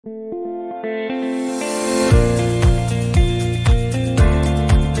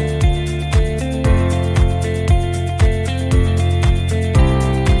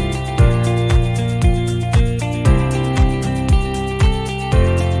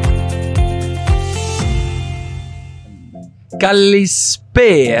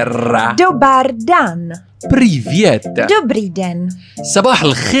Kalispera. Dobar dan. Привет. Dobrý den. صباح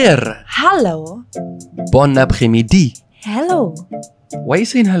الخير. Hello. Bon après-midi. Hello. Why are you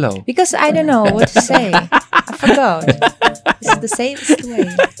saying hello? Because I don't know what to say. I forgot. It's the safest way.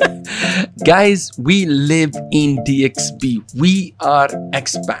 Guys, we live in DXB. We are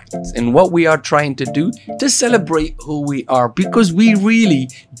expats. And what we are trying to do to celebrate who we are, because we really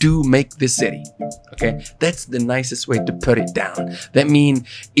do make the city. Okay? That's the nicest way to put it down. That means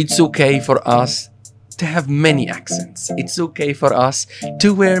it's okay for us to have many accents. It's okay for us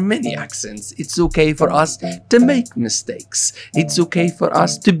to wear many accents. It's okay for us to make mistakes. It's okay for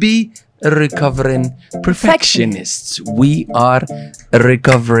us to be recovering perfectionists. We are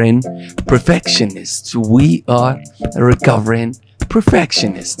recovering perfectionists. We are recovering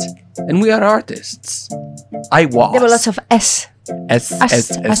perfectionists. And we are artists. I was. There were lots of S. S.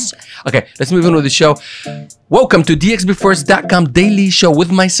 Okay, let's move on with the show. Welcome to DXBFirst.com daily show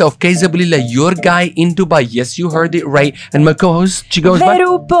with myself, Kaysa Bulila, your guy in Dubai. Yes, you heard it right. And my co-host, she goes by.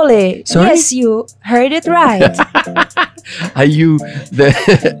 Veru Poli. Sorry? Yes, you heard it right. Are you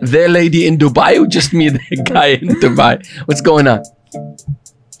the lady in Dubai or just me, the guy in Dubai? What's going on?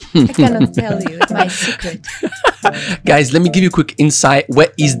 I cannot tell you. It's my secret. Guys, let me give you a quick insight.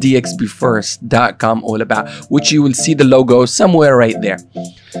 What is DXBFirst.com all about? Which you will see the logo somewhere right there.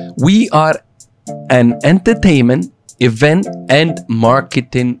 We are an entertainment, event, and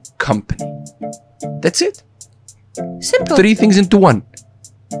marketing company. That's it. Simple. 3 things into one.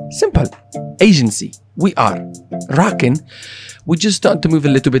 Simple. Agency. We are rocking. We just started to move a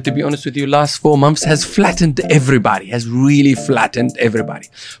little bit, to be honest with you. Last 4 months has flattened everybody, has really flattened everybody.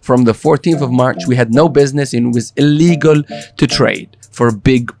 From the 14th of March, we had no business and it was illegal to trade for a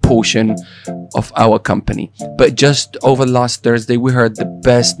big portion of our company. But just over last Thursday, we heard the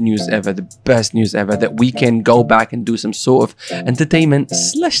best news ever, that we can go back and do some sort of entertainment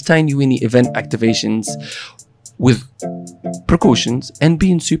 / tiny weeny event activations with precautions and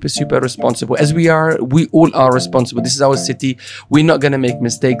being super responsible, as we all are responsible. This is our city. We're not gonna make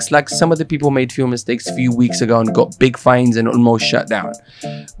mistakes like some of the people made few mistakes a few weeks ago and got big fines and almost shut down.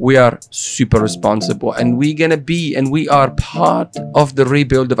 We are super responsible, and we're gonna be, and we are part of the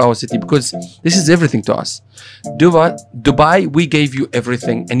rebuild of our city, because this is everything to us. Dubai, we gave you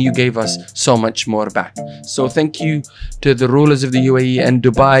everything and you gave us so much more back. So thank you to the rulers of the UAE and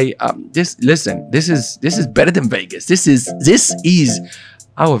Dubai. This is better than Vegas. This is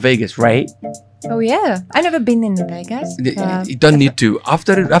our Vegas, right? Oh yeah, I never been in Vegas. You don't need to.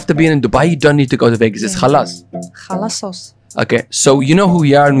 After being in Dubai, you don't need to go to Vegas. It's khalas. Khalasos. Okay, so you know who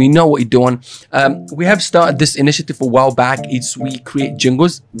we are and we know what you're doing. We have started this initiative a while back. It's we create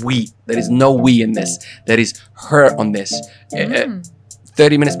jingles. There is no we in this. There is her on this.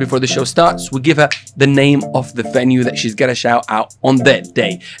 30 minutes before the show starts, we give her the name of the venue that she's gonna shout out on that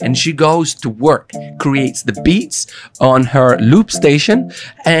day. And she goes to work, creates the beats on her loop station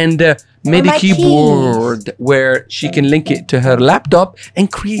and MIDI keyboard where she can link it to her laptop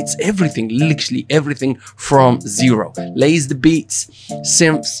and creates everything, literally everything from zero. Lays the beats,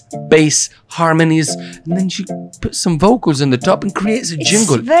 synths, bass, harmonies, and then she puts some vocals on the top and creates a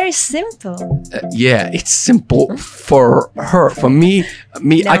jingle. It's very simple. Yeah, it's simple for her. For me,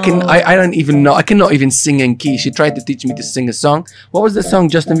 No. I don't even know. I cannot even sing in key. She tried to teach me to sing a song. What was the song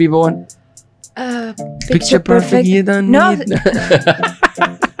Justin Bieber one? Picture perfect, you don't need.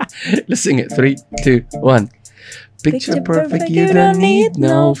 Let's sing it. 3, 2, 1. Picture perfect, you don't need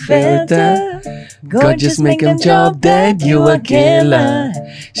no filter. Gorgeous, make 'em drop dead, you a killer.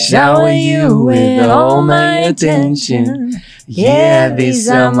 Shower you with all my attention. Yeah, these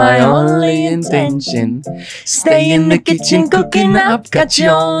are my only intention. Stay in the kitchen cooking up, cut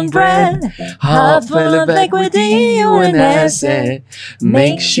your own bread. Heart full of equity, you an asset.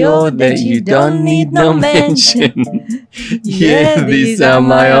 Make sure that you don't need no mention. Yeah, these are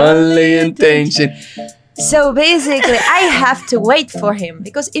my only intention. So basically, I have to wait for him,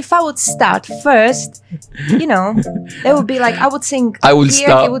 because if I would start first, you know, that would be like I would sing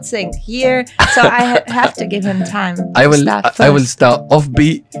here, he would sing here. So I have to give him time. I will start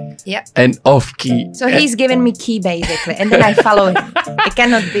offbeat and off key. So he's giving me key basically, and then I follow him. It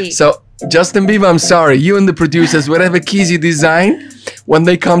cannot be. So Justin Bieber, I'm sorry, you and the producers, whatever keys you design, when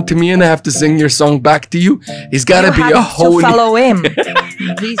they come to me and I have to sing your song back to you, it's gotta be a whole. You have to follow him.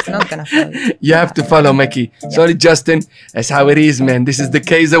 He's not gonna follow you. You have to follow Mickey. Yeah. Sorry, Justin. That's how it is, man. This is the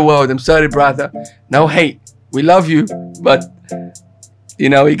Kaysa world. I'm sorry, brother. No hate. We love you, but you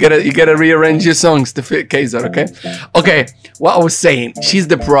know you gotta rearrange your songs to fit Kaysa, okay? Okay. What I was saying, she's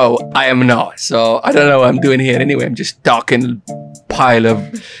the pro. I am not. So I don't know what I'm doing here. Anyway, I'm just talking pile of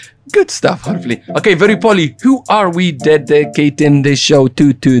Good stuff, hopefully. Okay, very Polly, who are we dedicating this show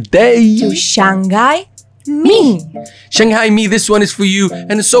to today? To Shanghai Me. Shanghai Me, this one is for you.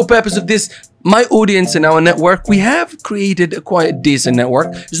 And the sole purpose of this, my audience and our network, we have created a quite decent network.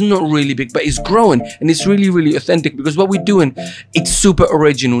 It's not really big, but it's growing and it's really, really authentic because what we're doing, it's super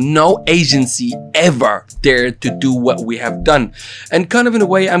original. No agency ever dared to do what we have done. And kind of in a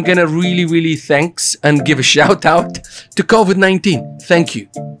way, I'm gonna really, really thanks and give a shout out to COVID-19. Thank you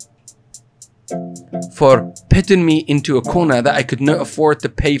for putting me into a corner that I could not afford to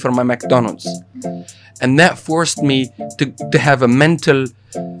pay for my McDonald's. And that forced me to have a mental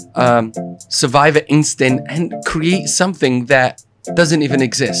survivor instinct and create something that doesn't even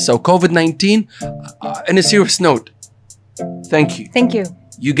exist. So COVID-19, on a serious note, thank you. Thank you.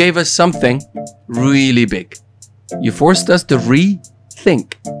 You gave us something really big. You forced us to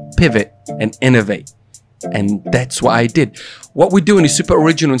rethink, pivot, and innovate. And that's what I did. What we're doing is super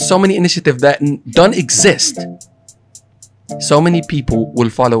original and so many initiatives that don't exist. So many people will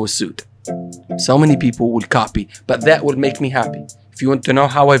follow suit. So many people will copy, but that will make me happy. If you want to know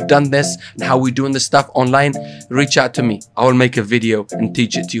how I've done this and how we're doing this stuff online, reach out to me. I will make a video and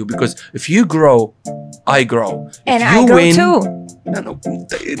teach it to you because if you grow, I grow. And if you I grow win, too. No.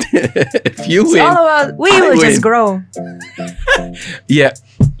 If you It's win, all about, we I will win. just grow. Yeah,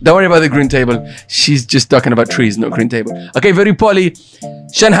 don't worry about the green table. She's just talking about trees, not green table. Okay, very Polly.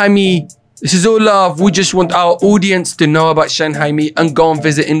 Shanghai Me. This is all love. We just want our audience to know about Shanghai Me and go and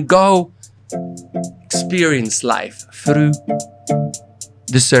visit and go experience life through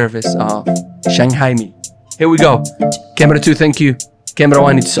the service of Shanghai Me. Here we go. Camera 2, thank you. Camera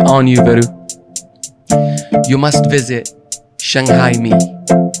 1, it's on you, Veru. You must visit Shanghai Me.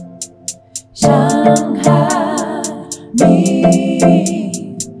 Shanghai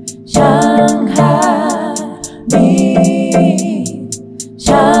Me. Shanghai Me.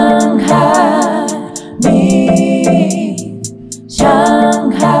 Shanghai Me.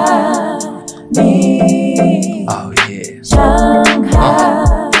 Shanghai Me. Oh yeah. Shanghai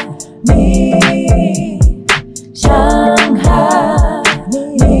Me. Shanghai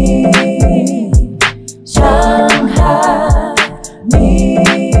Me. Shanghai Me. Shanghai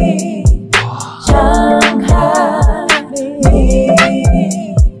Me.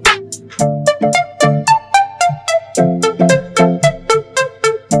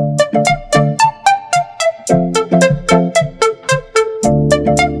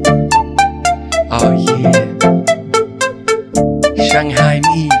 Oh yeah. Shanghai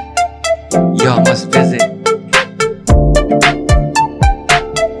Me. Y'all must visit.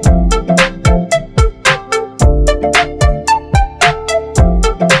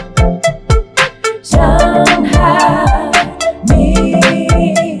 Shanghai Me.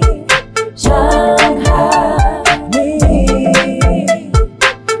 Shanghai Me.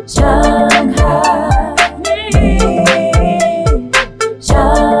 Shanghai Me.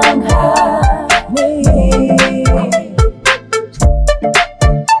 Shanghai Me.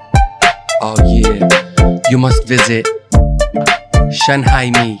 Oh yeah. You must visit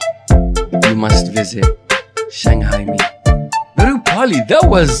Shanghai Me. You must visit Shanghai Me. Very Polly, that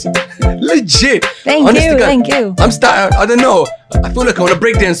was legit. Thank Honest you, to God, thank you. I'm starting, I don't know. I feel like I want to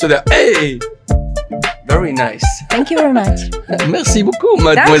break dance to that. Hey! Very nice. Thank you very much. Merci beaucoup,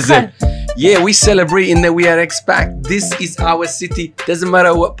 mademoiselle. Yeah, we celebrating that we are expat. This is our city. Doesn't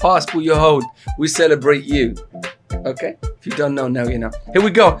matter what passport you hold. We celebrate you. Okay? If you don't know, now you know. Here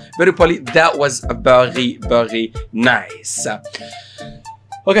we go. Very Polly, that was very, very nice.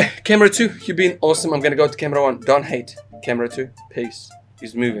 Okay, camera 2, you've been awesome. I'm gonna go to camera 1. Don't hate. Camera 2, peace.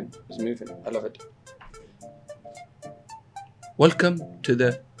 He's moving. He's moving. I love it. Welcome to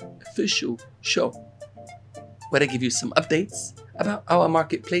the official show, where I give you some updates about our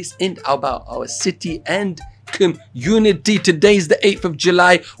marketplace and about our city and community. Today is the 8th of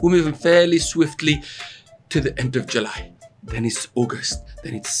July. We're moving fairly swiftly to the end of July. Then it's August,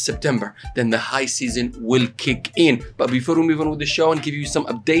 then it's September, then the high season will kick in. But before we move on with the show and give you some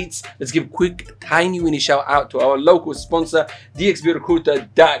updates, let's give a quick, tiny, winny shout out to our local sponsor,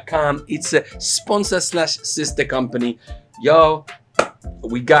 DXBRecruiter.com. It's a sponsor/sister company. Yo,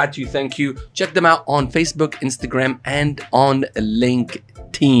 we got you. Thank you. Check them out on Facebook, Instagram, and on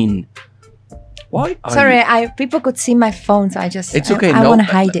LinkedIn. Why? Sorry, people could see my phone, so I just. It's okay. I want to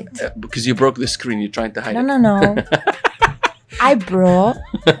hide it. Because you broke the screen. You're trying to hide it. No. I broke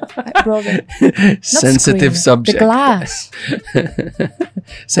it. Sensitive subject. The glass.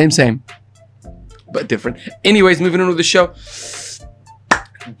 Same. But different. Anyways, moving on with the show.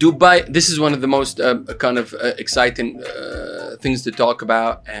 Dubai. This is one of the most exciting things to talk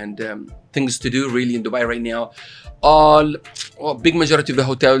about. And things to do really in Dubai right now. Big majority of the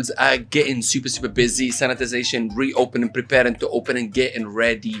hotels are getting super busy. Sanitization, reopening, preparing to open, and getting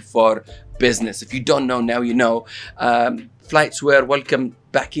ready for business. If you don't know, now you know. Flights were welcome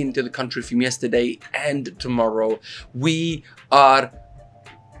back into the country from yesterday and tomorrow. We are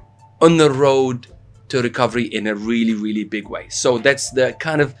on the road to recovery in a really big way. So that's the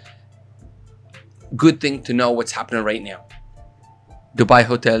kind of good thing to know what's happening right now. Dubai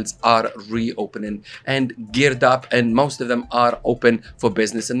hotels are reopening and geared up, and most of them are open for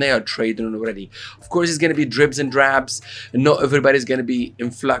business and they are trading already. Of course, it's going to be dribs and drabs, and not everybody's going to be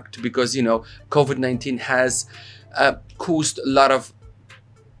in flux because, you know, COVID-19 has caused a lot of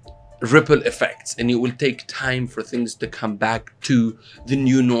ripple effects, and it will take time for things to come back to the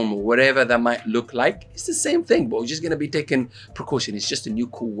new normal, whatever that might look like. It's the same thing, but we're just going to be taking precaution. It's just a new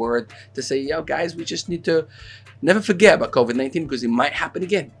cool word to say, yo guys, we just need to never forget about COVID-19 because it might happen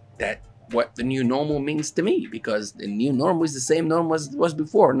again. That's what the new normal means to me, because the new normal is the same normal as it was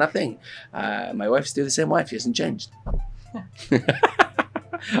before. Nothing. My wife's still the same wife. She hasn't changed.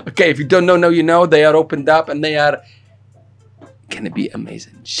 Okay, if you don't know, now you know. They are opened up and they are gonna be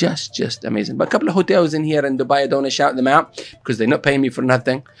amazing, just amazing. But a couple of hotels in here in Dubai, I don't want to shout them out because they're not paying me for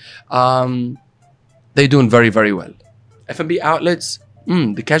nothing. They're doing very well. F&B outlets,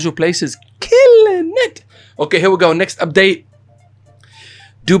 the casual places, killing it. Okay, here we go. Next update.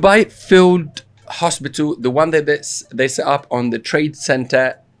 Dubai Field Hospital, the one that they set up on the Trade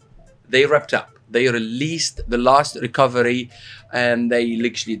Center, they wrapped up. They released the last recovery, and they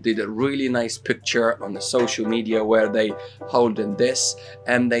literally did a really nice picture on the social media where they holding this,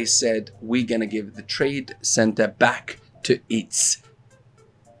 and they said, we're gonna give the Trade Center back to its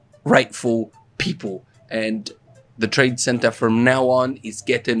rightful people. And the Trade Center from now on is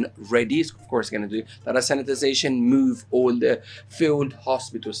getting ready. It's of course going to do that sanitization, move all the field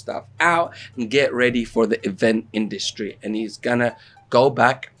hospital stuff out, and get ready for the event industry. And he's gonna go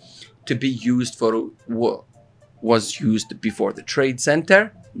back to be used for what was used before. The Trade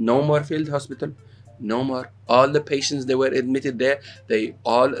Center, no more field hospital, no more. All the patients that were admitted there, they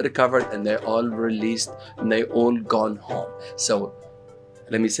all recovered and they're all released and they all gone home. So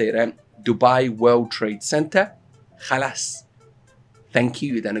let me say that, Dubai World Trade Center, khalas. Thank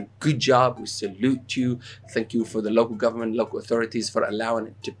you, you've done a good job. We salute you. Thank you for the local government, local authorities for allowing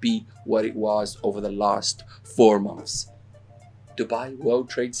it to be what it was over the last 4 months. Dubai World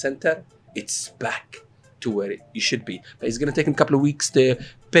Trade Center, it's back to where you should be. But it's going to take a couple of weeks to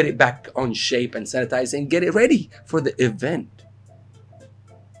put it back on shape and sanitize and get it ready for the event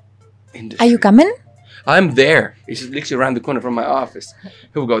industry. Are you coming? I'm there. It's literally around the corner from my office.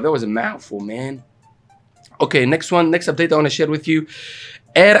 Here we go. That was a mouthful, man. Okay, next update I want to share with you.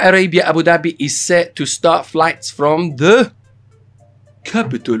 Air Arabia Abu Dhabi is set to start flights from the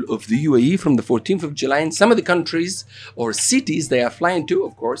capital of the UAE from the 14th of July. In some of the countries or cities they are flying to,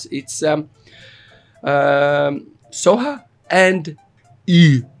 of course, it's Soha and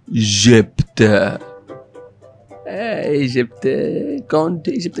Egypt. Egypt, going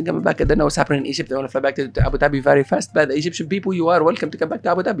to Egypt and coming back. I don't know what's happening in Egypt. I want to fly back to Abu Dhabi very fast. But the Egyptian people, you are welcome to come back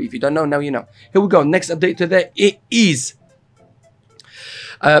to Abu Dhabi. If you don't know, now you know. Here we go. Next update today is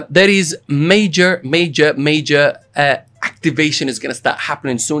there is major activation is going to start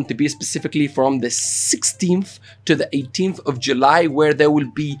happening soon, to be specifically from the 16th to the 18th of July, where there will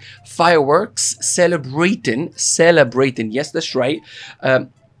be fireworks celebrating. Yes, that's right.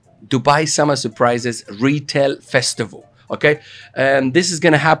 Dubai Summer Surprises Retail Festival. Okay, and this is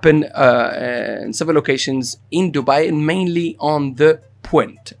going to happen in several locations in Dubai, and mainly on the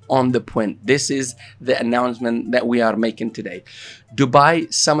Point. This is the announcement that we are making today.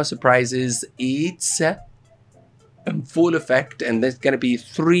 Dubai Summer Surprises, it's in full effect, and there's going to be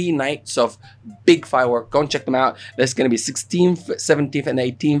 3 nights of big firework. Go and check them out. There's going to be 16th, 17th, and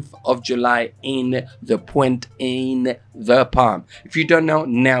 18th of July in the Point in the Palm. If you don't know,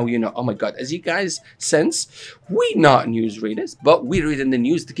 now you know. Oh my God, as you guys sense, we not news readers, but we read in the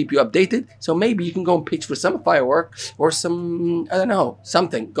news to keep you updated. So maybe you can go and pitch for some firework or some, I don't know,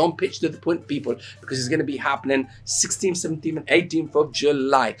 something. Go and pitch to the Point people, because it's going to be happening 16th, 17th, and 18th of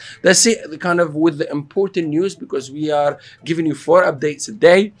July. That's it, kind of with the important news, because we are giving you 4 updates a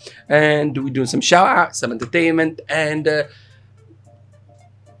day, and we're doing some shout outs, some entertainment, and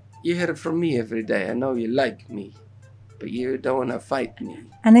you hear it from me every day. I know you like me, but you don't want to fight me.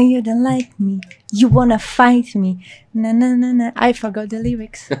 I know you don't like me. You want to fight me. Na na na na. I forgot the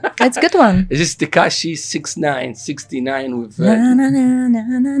lyrics. That's a good one. Is this Tekashi 69 with... na na na na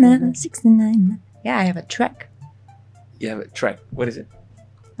na na 69. Yeah, I have a track. You have a track. What is it?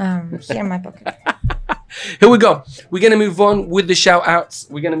 Here in my pocket. Here we go. We're going to move on with the shout outs.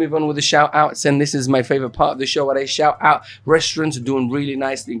 And this is my favorite part of the show where I shout out restaurants doing really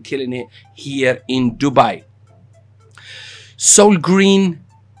nicely and killing it here in Dubai. Soul Green,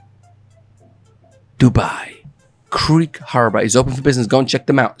 Dubai. Greek Harbor is open for business. Go and check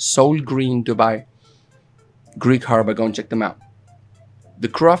them out. Soul Green, Dubai. Greek Harbor. Go and check them out. The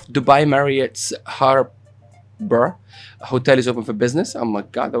Croft Dubai Marriott's Harbor Hotel is open for business. Oh my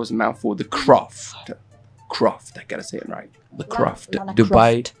God, that was a mouthful. The Croft, I gotta say it right. The Croft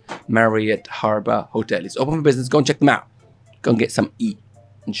Dubai Marriott Harbor Hotel is open for business. Go and check them out. Go and get some eat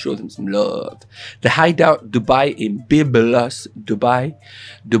and show them some love. The Hideout Dubai in Byblos, Dubai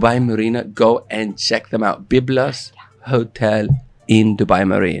Marina. Go and check them out. Byblos Hotel in Dubai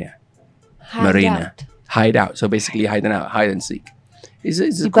Marina. Hideout. So basically hiding out, hide and seek. It's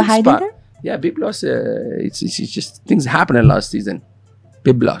a cool spot. There? Yeah, Byblos. It's just things happening last season.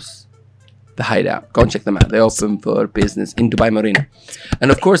 Byblos, the Hideout. Go and check them out. They're open for business in Dubai Marina.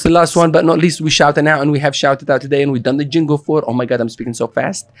 And of course, the last one, but not least, we shouting out, and we have shouted out today, and we've done the jingle for. Oh my God, I'm speaking so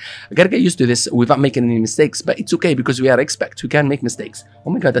fast. I gotta get used to this without making any mistakes, but it's okay because we are experts. We can make mistakes.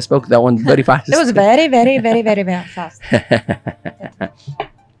 Oh my God, I spoke that one very fast. It was very, very, very, very, very fast.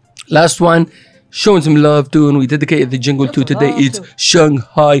 Last one. Showing some love to, and we dedicated the jingle to today. It's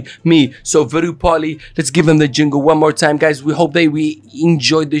Shanghai Me. So Veru Polly, let's give them the jingle one more time, guys. We hope we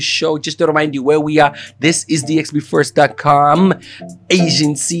enjoyed this show. Just to remind you where we are, this is DXBFirst.com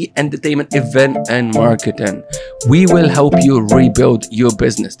agency, entertainment, event, and marketing. We will help you rebuild your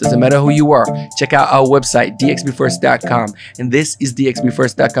business. Doesn't matter who you are. Check out our website, DXBFirst.com. And this is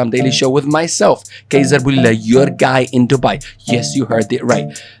DXBFirst.com daily show with myself, Kaiser Bulila, your guy in Dubai. Yes, you heard it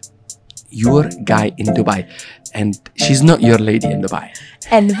right. Your guy in Dubai, and she's not your lady in Dubai.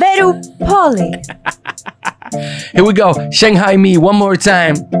 And Veru Polly. Here we go. Shanghai Me one more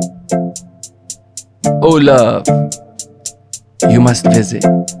time. Oh love, you must visit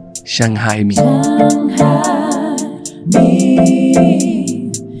Shanghai Me. Shanghai me,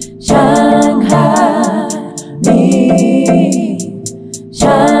 Shanghai me,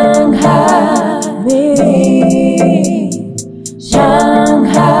 Shanghai me,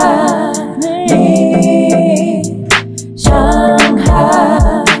 Shanghai.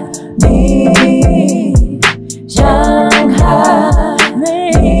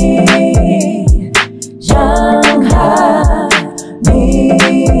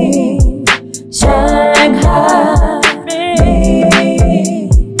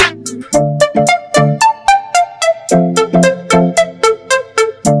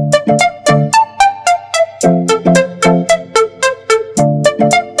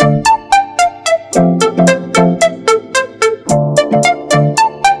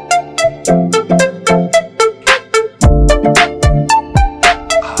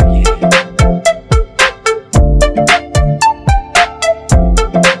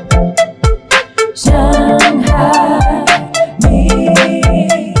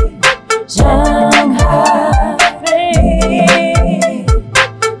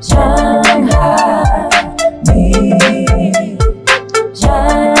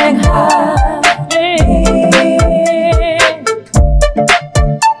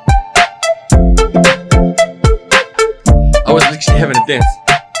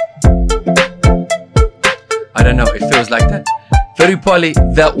 I don't know, it feels like that. Very Polly,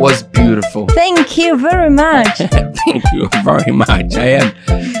 that was beautiful. Thank you very much. Thank you very much. I am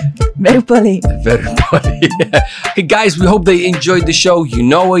Very Polly. Very Polly. Hey guys, we hope they enjoyed the show. You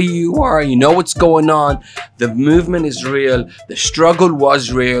know where you are, you know what's going on. The movement is real, the struggle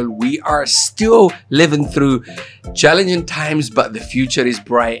was real. We are still living through challenging times, but the future is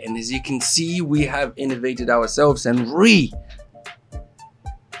bright. And as you can see, we have innovated ourselves and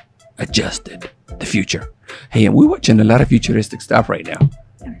adjusted the future. Hey, and we're watching a lot of futuristic stuff right now.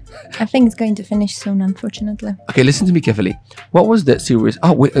 I think it's going to finish soon, unfortunately. Okay, listen to me carefully. What was that series?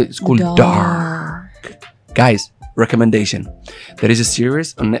 Oh, wait, it's called Dark. Guys, recommendation. There is a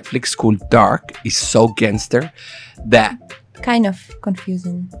series on Netflix called Dark. It's so gangster that... Kind of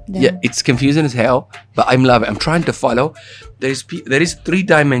confusing. Yeah, it's confusing as hell, but I'm loving it. I'm trying to follow. There is 3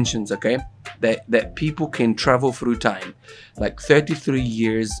 dimensions, okay? That people can travel through time, like 33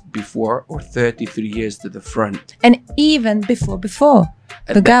 years before or 33 years to the front, and even before.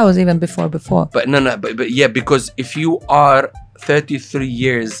 The guy was even before. But but yeah, because if you are 33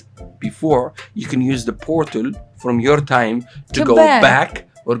 years before, you can use the portal from your time to go back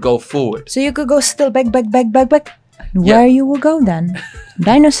or go forward. So you could go still back. Where you will go then?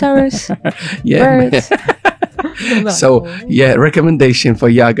 Dinosaurs, birds. So yeah, recommendation for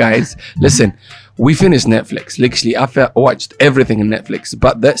ya guys. Listen, we finished Netflix. Literally, I watched everything on Netflix,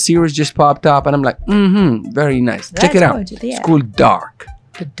 but that series just popped up, and I'm like, very nice. Check it out. Good, yeah. It's called Dark.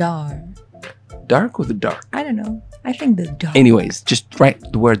 The dark. Dark or the dark? I don't know. I think the dark. Anyways, just write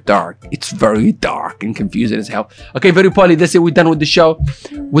the word dark. It's very dark and confusing as hell. Okay, very poorly. That's it. We're done with the show.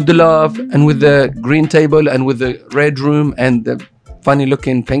 With the love and with the green table and with the red room and the funny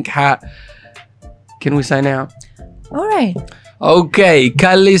looking pink hat. Can we sign out? All right. Okay,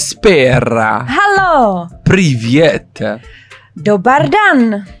 kalispera. Hello. Привет. Dobar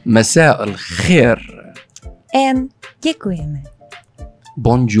dan. مساء الخير. And dziękujemy.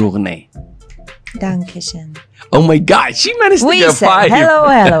 Buongiorno. Dankeschön. Oh my God, she managed to We get said 5.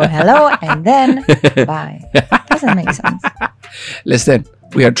 hello, and then bye. Doesn't make sense. Listen,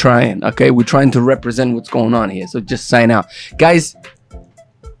 we are trying, okay? We're trying to represent what's going on here. So just sign out. Guys,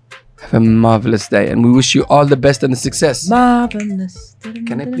 have a marvelous day. And we wish you all the best and the success. Marvelous.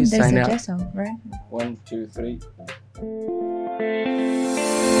 Can I please sign out? There's a jazz song, right? 1, 2, 3.